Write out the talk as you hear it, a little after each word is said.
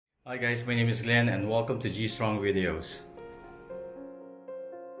Hi guys, my name is Glenn and welcome to G Strong Videos.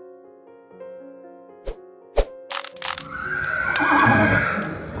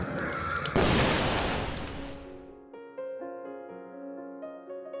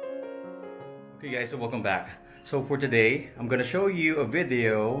 Okay guys, so welcome back. So for today, I'm gonna show you a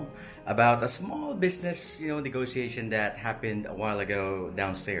video about a small business, negotiation that happened a while ago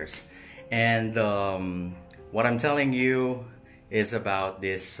downstairs. And what I'm telling you is about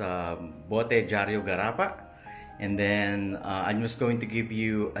this Bote-Diary-Garapa. And then I'm just going to give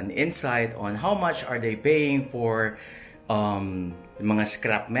you an insight on how much are they paying for mga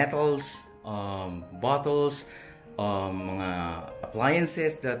scrap metals, bottles, mga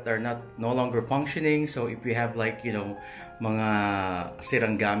appliances that are no longer functioning. So if you have mga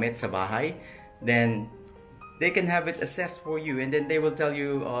sirang gamit sa bahay, then they can have it assessed for you, and then they will tell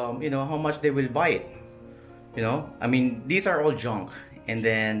you how much they will buy it. I mean, these are all junk, and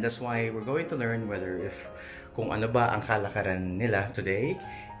then that's why we're going to learn kung ano ba ang kalakaran nila today,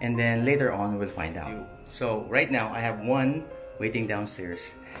 and then later on we'll find out. So right now I have one waiting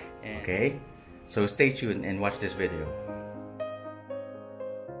downstairs. Okay, so stay tuned and watch this video.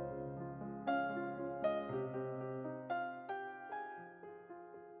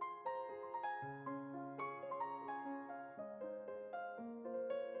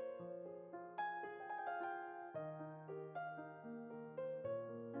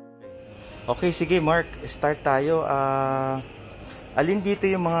 Okay, sige Mark, start tayo. Alin dito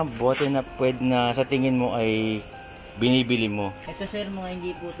yung mga bote na pwede na sa tingin mo ay binibili mo? Ito sir, mga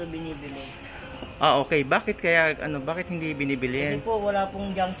hindi po ito binibili. Okay. Bakit hindi binibili? Kasi po wala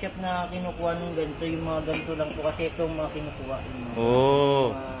pong junk shop na kinukuha ng ganito. Yung mga ganito lang po kasi itong mga kinukuha.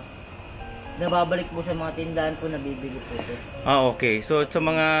 Nababalik po sa mga tindahan po, nabibili po ito. Okay. So sa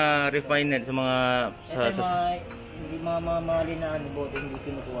mga refined, sa mga hindi mamamali na bote, hindi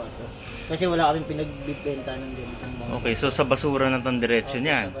kinukuha ito. Kasi wala kaming pinagbibenta ng ganito. Okay, so sa basura na itong diretsyo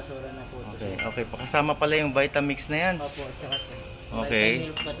niyan? Sa basura na po. Okay. Pakasama pala yung Vitamix na yan? Opo, tsaka ito. Okay.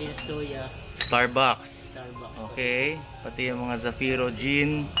 Milk, pati yung soya. Starbucks. Okay. Pati yung mga Zafiro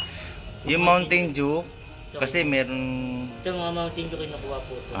Gin. Yung Mountain Dew. Kasi meron... Ito mga Mountain Dew kinukuha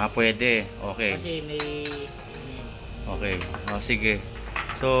po ito. Pwede. Okay. Kasi may... Okay. Sige.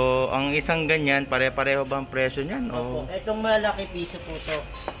 So, ang isang ganyan, pare-pareho ba ang presyo niyan? Opo. Itong malaki, piso po ito.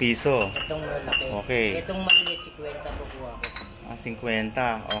 Piso? Itong malaki. Okay. Itong maliit, 50 po kuha ko.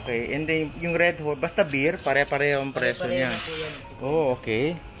 50. Okay. And then, yung Red Hot, basta beer, pare-pareho ang presyo niya.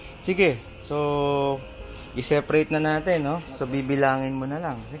 Okay. Sige. So, i-separate na natin, no? So, bibilangin mo na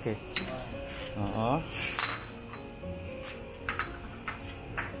lang. Sige. Oo.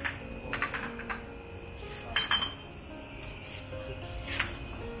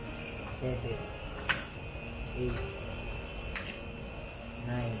 7, 8,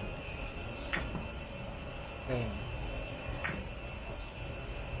 9, 10,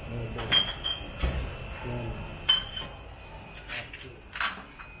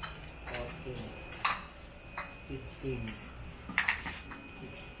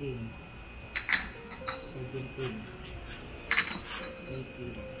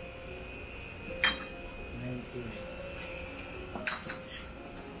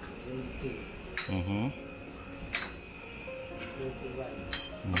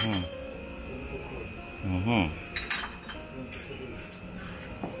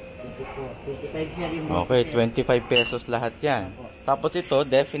 Okay, 25 pesos lahat yan. Tapos ito,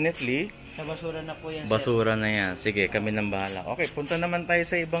 definitely sa basura na po yan. Basura na yan. Sige, kami nang bahala. Okay, punta naman tayo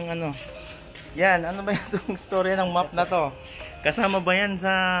sa ibang Yan, ano ba yung storya ng map na to? Kasama ba yan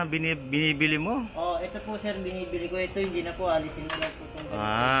sa binibili mo? Ito po sir, binibili ko. Ito hindi na po, alisin na lang po.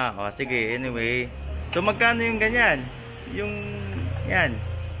 Sige, anyway. So magkano yung ganyan? Yung, yan.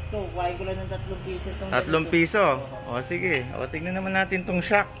 Ito, kuhain ko lang ng 3 piso. 3 piso? Sige. Tignan naman natin tong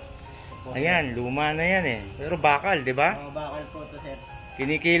shock. Ayan, luma na yan eh. Pero bakal, di ba? Bakal po to sir.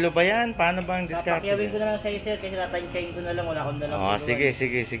 Kinikilo ba yan? Paano ba ang discount? Papakiyawin ko na lang sa'yo sir, kasi natansyahin ko na lang, wala akong dalang.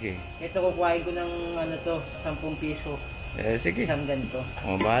 Sige. Ito, kukuhain ko ng 10 piso. Sige. Isang ganito.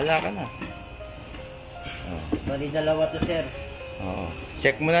 Bahala ka na. Bali, dalawa to sir.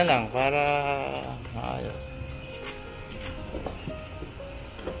 Check mo na lang para maayos.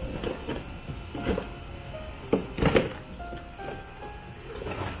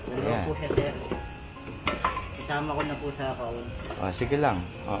 Dalawa po siya sir. Isama ko na po sa account. Sige lang.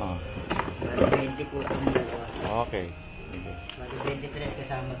 20 po itong dalawa. Okay. Bali, 23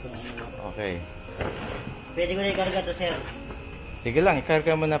 kasama itong Okay. Pwede ko na ikarga to sir. Sige lang,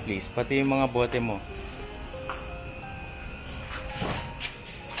 ikarga mo na please. Pati yung mga bote mo.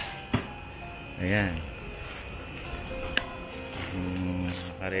 Ayan.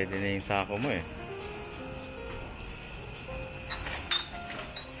 Ready na yung sako mo eh.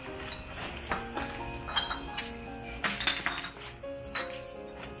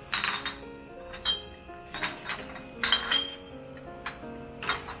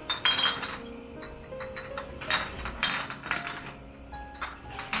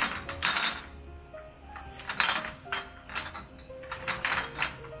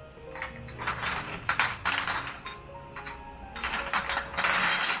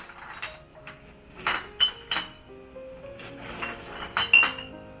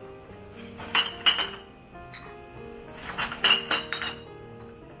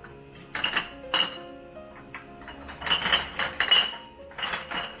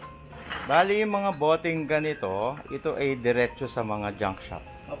 Bali, yung mga boteng ganito, ito ay diretso sa mga junk shop.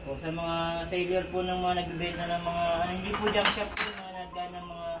 Opo, sa mga tailor po ng mga nagbebenta ng mga, hindi po junk shop po, mga nagdaan ng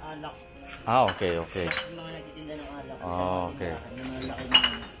mga alak. Ah, okay, okay. Yung mga nagtitinda ng alak. Oh, okay. Yung mga laki ng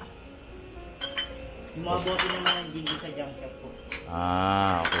yung mga bote naman hindi sa junk shop po.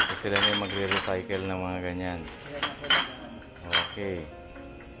 Ah, okay. So sila na yung magre-recycle ng mga ganyan. Sila na po nagdaan. Okay.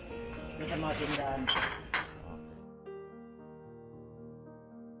 Ito sa mga tindahan.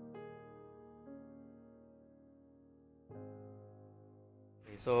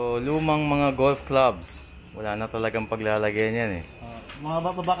 So, lumang mga golf clubs. Wala na talagang paglalagyan yan eh.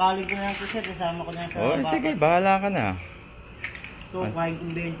 Mga babakalig ko na lang ito, sir. Kasama ko na ito. Oh, sige, bahala ka na. Ito, kain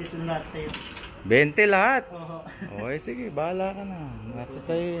kong 20 ito lahat sa'yo. 20 lahat? Oo. Oh, sige, bahala ka na. Nasa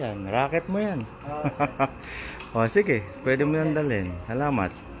sa'yo yan. Racket mo yan. Oh, sige. Pwede mo yan dalhin.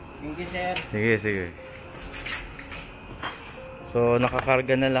 Salamat. Thank you, sir. Sige, sige. So,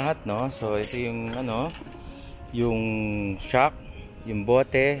 nakakarga na lahat, no? So, ito yung, ano, yung shock, yung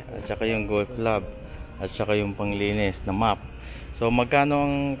bote, at saka yung golf club, at saka yung panglinis na map. So, magkano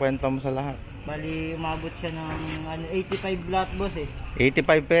ang kwenta mo sa lahat? Bali, umabot siya ng 85 lahat, boss eh.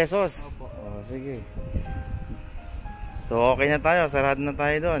 85 pesos? Opo. Oh, sige. So, okay na tayo. Sarado na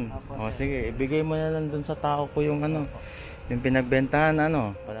tayo doon. Opo, Oh, sige. Ibigay mo na lang doon sa tao ko yung ano, yung pinagbentahan,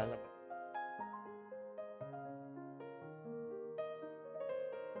 ano. Palalabas.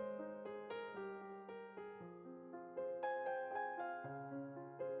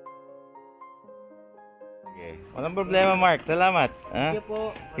 Sige. Walang problema, Mark. Salamat. Ha? Sige po.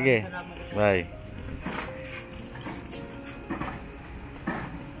 Sige. Salamat. Bye.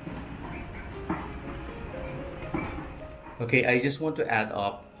 Okay, I just want to add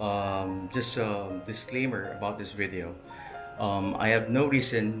up just a disclaimer about this video. I have no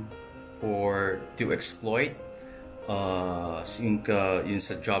reason to exploit yun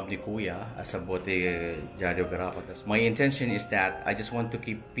sa job ni Kuya as a Bote-Diary-Garapa. My intention is that I just want to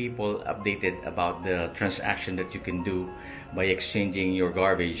keep people updated about the transaction that you can do by exchanging your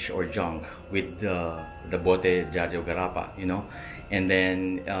garbage or junk with the Bote-Diary-Garapa, you know. And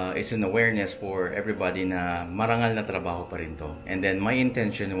then it's an awareness for everybody na marangal na trabaho pa rin to. And then my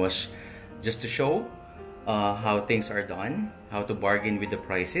intention was just to show how things are done, how to bargain with the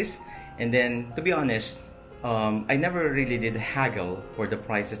prices. And then, to be honest, I never really did haggle for the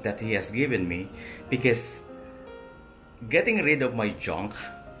prices that he has given me, because getting rid of my junk,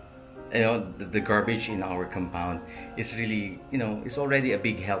 you know, the garbage in our compound is really, you know, it's already a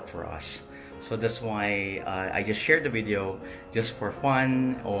big help for us. So that's why I just shared the video just for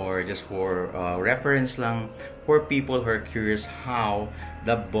fun, or just for reference lang, for people who are curious how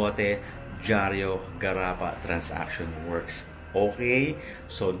the Bote-Diary-Garapa transaction works. Okay?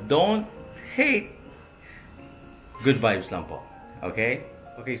 So don't hate. Good vibes lang po. Okay?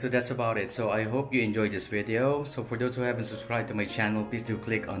 Okay, so that's about it. So I hope you enjoyed this video. So for those who haven't subscribed to my channel, please do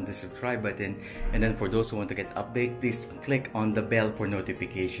click on the subscribe button. And then for those who want to get updates, please click on the bell for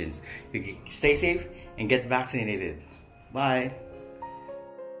notifications. Stay safe and get vaccinated. Bye!